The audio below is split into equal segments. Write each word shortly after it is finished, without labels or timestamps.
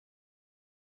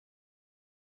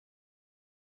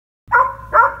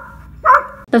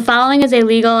The following is a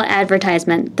legal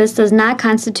advertisement. This does not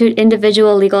constitute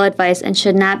individual legal advice and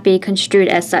should not be construed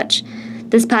as such.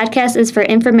 This podcast is for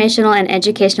informational and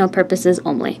educational purposes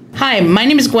only. Hi, my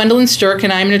name is Gwendolyn Sterk,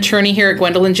 and I'm an attorney here at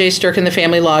Gwendolyn J. Sterk and the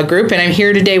Family Law Group, and I'm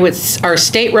here today with our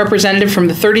state representative from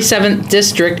the 37th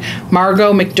District,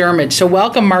 Margo McDermed. So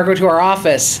welcome, Margo, to our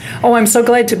office. Oh, I'm so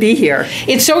glad to be here.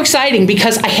 It's so exciting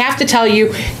because I have to tell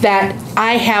you that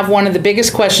I have one of the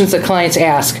biggest questions that clients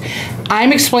ask.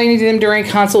 I'm explaining to them during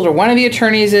consult, or one of the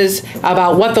attorneys is,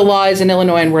 about what the law is in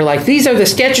Illinois, and we're like, these are the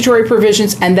statutory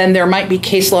provisions, and then there might be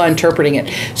case law interpreting it.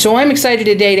 So I'm excited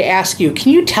today to ask you,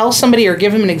 can you tell somebody or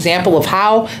give them an example of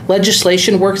how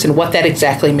legislation works and what that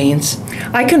exactly means?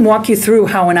 I can walk you through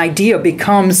how an idea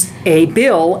becomes a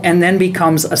bill and then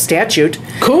becomes a statute.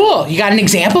 Cool. You got an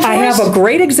example for us? I have a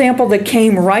great example that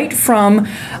came right from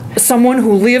someone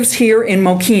who lives here in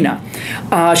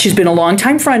Mokina. She's been a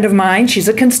longtime friend of mine. She's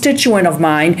a constituent of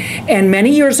mine, and many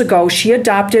years ago she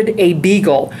adopted a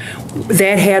beagle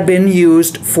that had been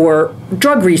used for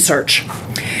drug research.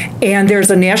 And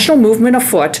there's a national movement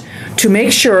afoot to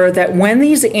make sure that when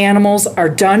these animals are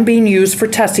done being used for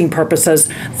testing purposes,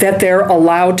 that they're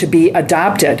allowed to be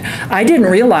adopted. I didn't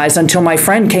realize until my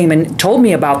friend came and told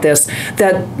me about this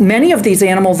that many of these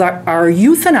animals are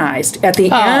euthanized at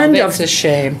the end of... Oh, that's a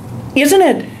shame. Isn't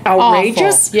it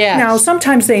outrageous? Awful. Yes. Now,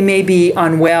 sometimes they may be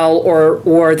unwell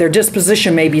or their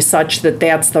disposition may be such that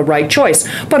that's the right choice.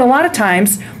 But a lot of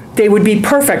times, they would be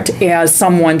perfect as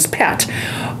someone's pet.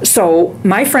 So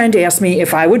my friend asked me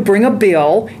if I would bring a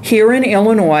bill here in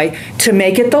Illinois to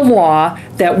make it the law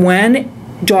that when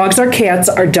dogs or cats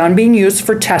are done being used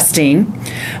for testing,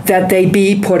 that they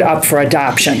be put up for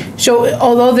adoption. So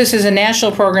although this is a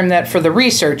national program that for the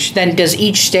research, then does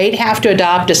each state have to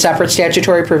adopt a separate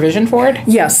statutory provision for it?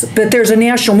 Yes, but there's a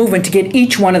national movement to get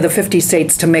each one of the 50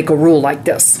 states to make a rule like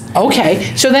this.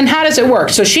 Okay, so then how does it work?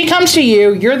 So she comes to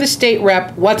you, you're the state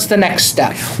rep, what's the next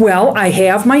step? Well, I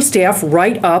have my staff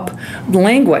write up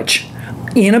language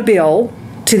in a bill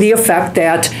to the effect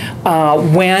that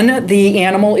when the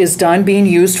animal is done being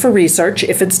used for research,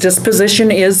 if its disposition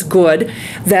is good,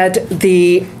 that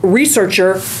the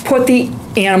researcher put the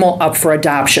animal up for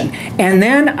adoption. And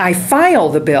then I file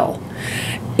the bill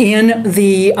in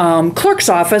the clerk's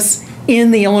office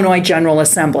in the Illinois General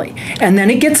Assembly. And then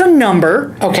it gets a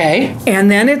number. Okay.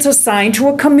 And then it's assigned to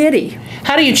a committee.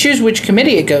 How do you choose which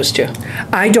committee it goes to?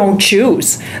 I don't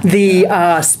choose.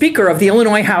 The Speaker of the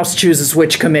Illinois House chooses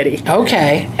which committee.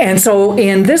 Okay. And so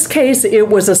in this case, it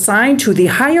was assigned to the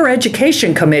Higher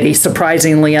Education Committee,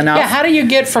 surprisingly enough. Yeah, how do you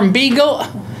get from Beagle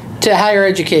to higher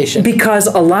education? Because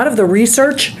a lot of the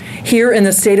research here in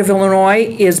the state of Illinois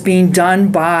is being done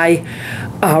by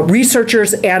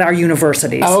researchers at our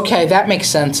universities. Okay, that makes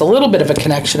sense. A little bit of a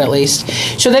connection at least.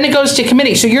 So then it goes to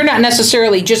committee. So you're not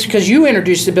necessarily, just because you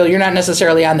introduced the bill, you're not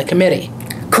necessarily on the committee.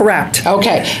 Correct.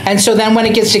 Okay, and so then when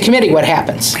it gets to committee, what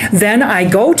happens? Then I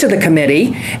go to the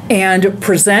committee and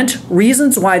present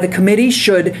reasons why the committee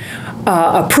should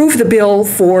approve the bill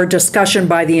for discussion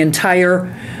by the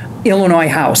entire Illinois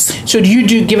House. So do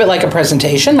you give it like a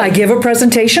presentation? I give a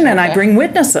presentation and I bring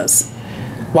witnesses.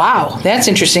 Wow, that's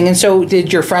interesting. And so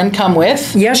did your friend come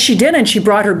with? Yes, she did, and she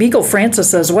brought her beagle,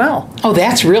 Francis, as well. Oh,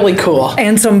 that's really cool.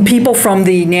 And some people from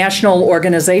the national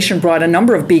organization brought a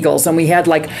number of beagles, and we had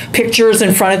like pictures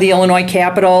in front of the Illinois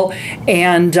Capitol,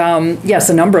 and yes,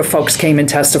 a number of folks came and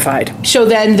testified. So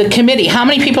then the committee, how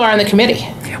many people are on the committee?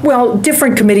 Well,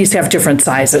 different committees have different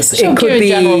sizes. So it could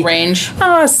be a general range.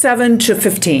 7 to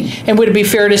 15. And would it be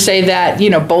fair to say that,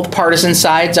 both partisan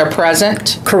sides are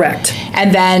present? Correct.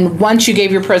 And then once you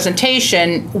gave your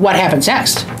presentation, what happens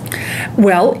next?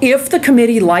 Well, if the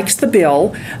committee likes the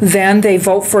bill, then they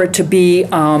vote for it to be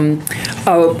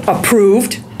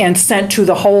approved and sent to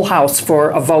the whole House for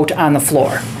a vote on the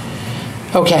floor.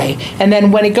 Okay, and then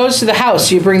when it goes to the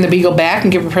House, you bring the beagle back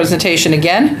and give a presentation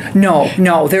again?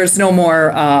 No, there's no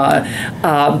more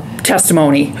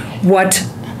testimony.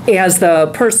 As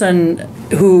the person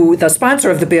the sponsor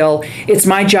of the bill, it's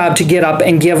my job to get up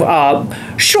and give a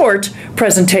short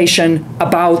presentation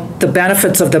about the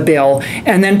benefits of the bill,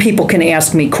 and then people can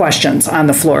ask me questions on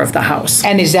the floor of the House.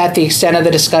 And is that the extent of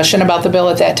the discussion about the bill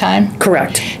at that time?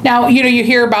 Correct. Now, you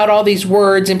hear about all these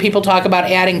words and people talk about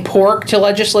adding pork to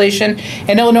legislation.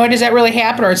 In Illinois, does that really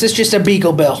happen, or is this just a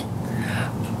Beagle Bill?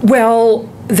 Well,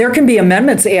 there can be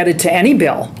amendments added to any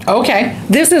bill. Okay.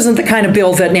 This isn't the kind of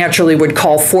bill that naturally would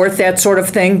call forth that sort of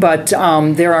thing, but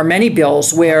there are many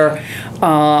bills where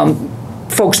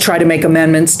folks try to make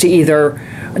amendments to either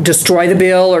destroy the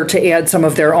bill or to add some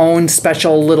of their own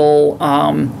special little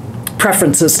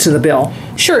preferences to the bill.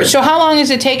 Sure. So how long does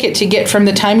it take it to get from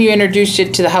the time you introduced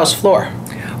it to the House floor?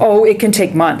 Oh, it can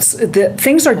take months.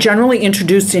 Things are generally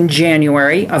introduced in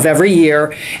January of every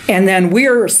year, and then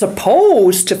we're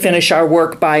supposed to finish our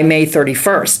work by May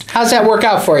 31st. How's that work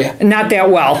out for you? Not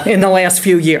that well in the last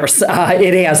few years.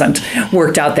 It hasn't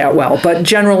worked out that well, but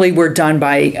generally we're done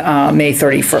by May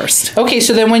 31st. Okay,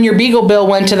 so then when your Beagle Bill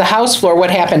went to the House floor, what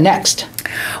happened next?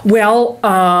 Well,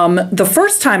 the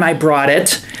first time I brought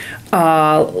it,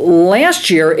 last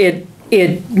year,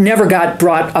 it never got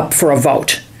brought up for a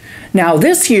vote. Now,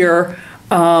 this year,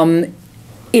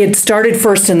 it started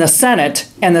first in the Senate,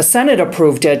 and the Senate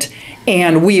approved it,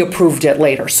 and we approved it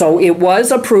later. So it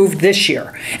was approved this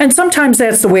year. And sometimes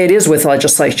that's the way it is with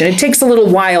legislation. It takes a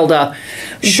little while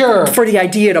for the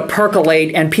idea to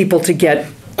percolate and people to get...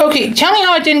 Okay, tell me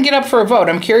how it didn't get up for a vote.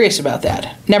 I'm curious about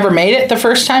that. Never made it the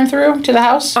first time through to the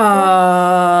House?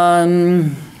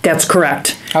 That's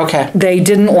correct. Okay. They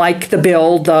didn't like the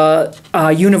bill. The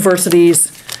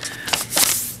universities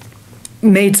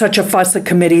made such a fuss at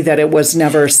committee that it was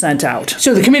never sent out.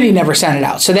 So the committee never sent it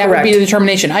out. So that would be the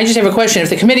determination. I just have a question. If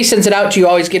the committee sends it out, do you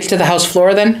always get to the House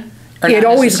floor then? It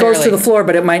always goes to the floor,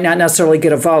 but it might not necessarily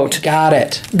get a vote. Got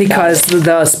it. Because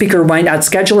the speaker might not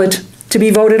schedule it to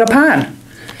be voted upon.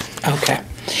 Okay.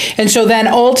 And so then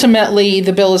ultimately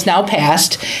the bill is now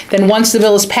passed. Then once the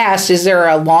bill is passed, is there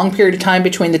a long period of time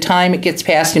between the time it gets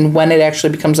passed and when it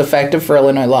actually becomes effective for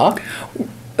Illinois law?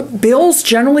 Bills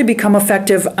generally become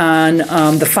effective on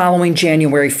the following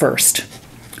January 1st,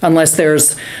 unless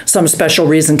there's some special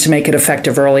reason to make it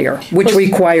effective earlier, which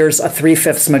requires a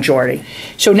 3/5 majority.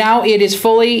 So now it is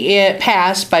fully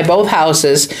passed by both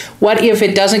houses. What if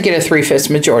it doesn't get a 3/5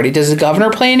 majority? Does the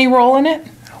governor play any role in it?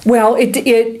 Well,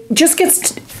 it just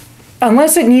gets,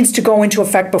 unless it needs to go into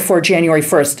effect before January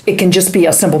 1st, it can just be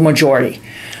a simple majority.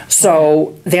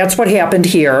 So that's what happened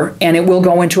here, and it will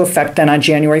go into effect then on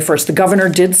January 1st. The governor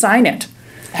did sign it.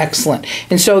 Excellent.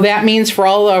 And so that means for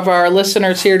all of our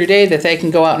listeners here today that they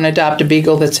can go out and adopt a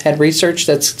Beagle that's had research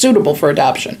that's suitable for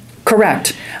adoption.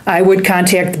 Correct. I would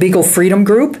contact the Beagle Freedom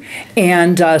Group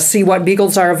and see what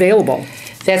beagles are available.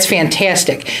 That's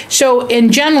fantastic. So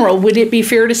in general, would it be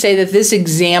fair to say that this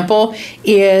example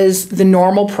is the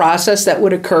normal process that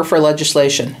would occur for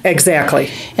legislation? Exactly.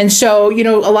 And so, you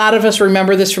know, a lot of us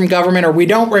remember this from government, or we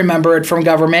don't remember it from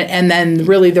government, and then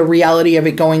really the reality of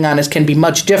it going on can be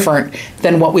much different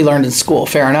than what we learned in school.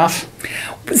 Fair enough?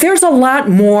 There's a lot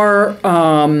more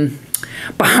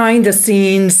behind the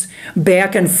scenes,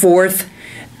 back and forth,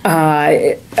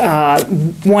 one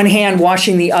hand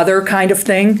washing the other kind of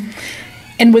thing.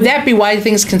 And would that be why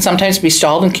things can sometimes be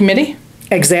stalled in committee?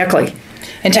 Exactly.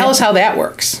 And tell us how that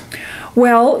works.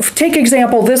 Well, take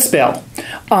example this bill.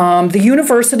 The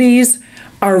universities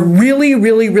are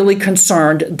really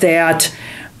concerned that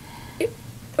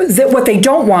what they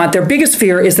don't want, their biggest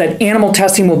fear is that animal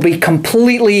testing will be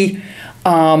completely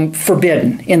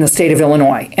forbidden in the state of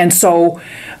Illinois. And so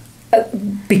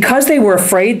because they were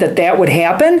afraid that that would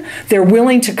happen, they're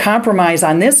willing to compromise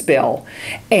on this bill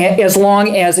as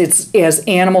long as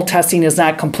animal testing is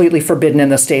not completely forbidden in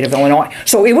the state of Illinois.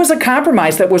 So it was a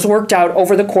compromise that was worked out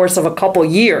over the course of a couple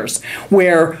years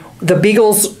where the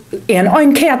beagles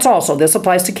and cats also, this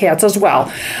applies to cats as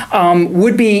well,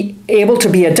 would be able to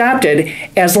be adopted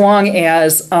as long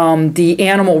as the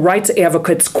animal rights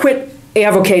advocates quit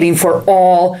advocating for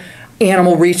all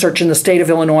animal research in the state of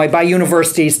Illinois by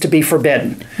universities to be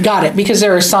forbidden. Got it, because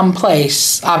there is some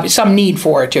need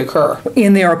for it to occur.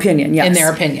 In their opinion, yes. In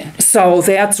their opinion. So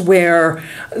that's where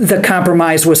the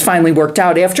compromise was finally worked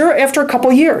out after a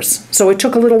couple years. So it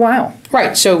took a little while.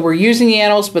 Right, so we're using the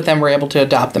animals, but then we're able to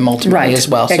adopt them ultimately as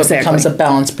well. So it becomes a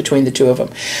balance between the two of them.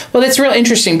 Well, that's real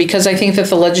interesting because I think that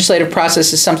the legislative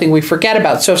process is something we forget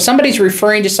about. So if somebody's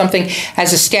referring to something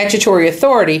as a statutory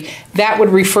authority, that would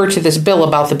refer to this bill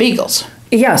about the beagles.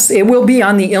 Yes, it will be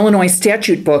on the Illinois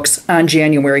statute books on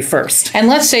January 1st. And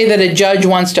let's say that a judge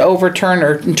wants to overturn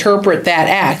or interpret that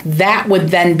act. That would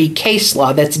then be case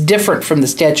law that's different from the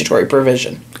statutory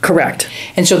provision. Correct.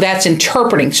 And so that's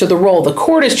interpreting. So the role of the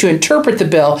court is to interpret the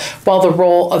bill, while the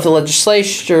role of the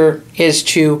legislature is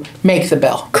to make the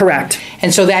bill. Correct.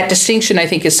 And so that distinction, I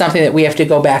think, is something that we have to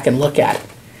go back and look at.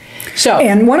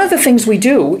 And one of the things we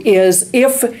do is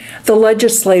if the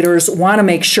legislators want to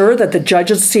make sure that the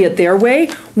judges see it their way,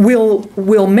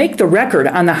 we'll make the record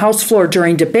on the House floor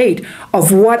during debate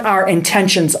of what our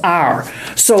intentions are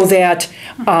so that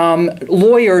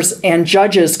lawyers and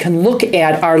judges can look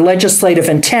at our legislative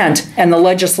intent and the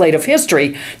legislative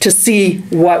history to see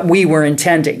what we were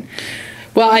intending.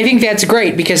 Well, I think that's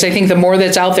great because I think the more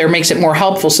that's out there makes it more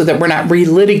helpful so that we're not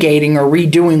relitigating or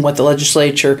redoing what the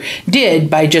legislature did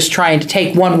by just trying to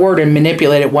take one word and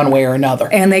manipulate it one way or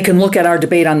another. And they can look at our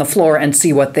debate on the floor and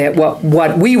see what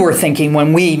we were thinking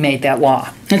when we made that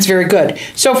law. That's very good.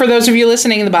 So for those of you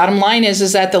listening, the bottom line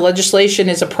is that the legislation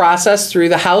is a process through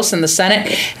the House and the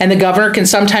Senate, and the governor can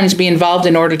sometimes be involved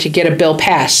in order to get a bill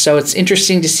passed. So it's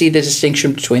interesting to see the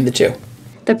distinction between the two.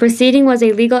 The proceeding was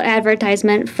a legal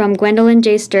advertisement from Gwendolyn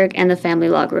J. Sterk and the Family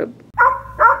Law Group.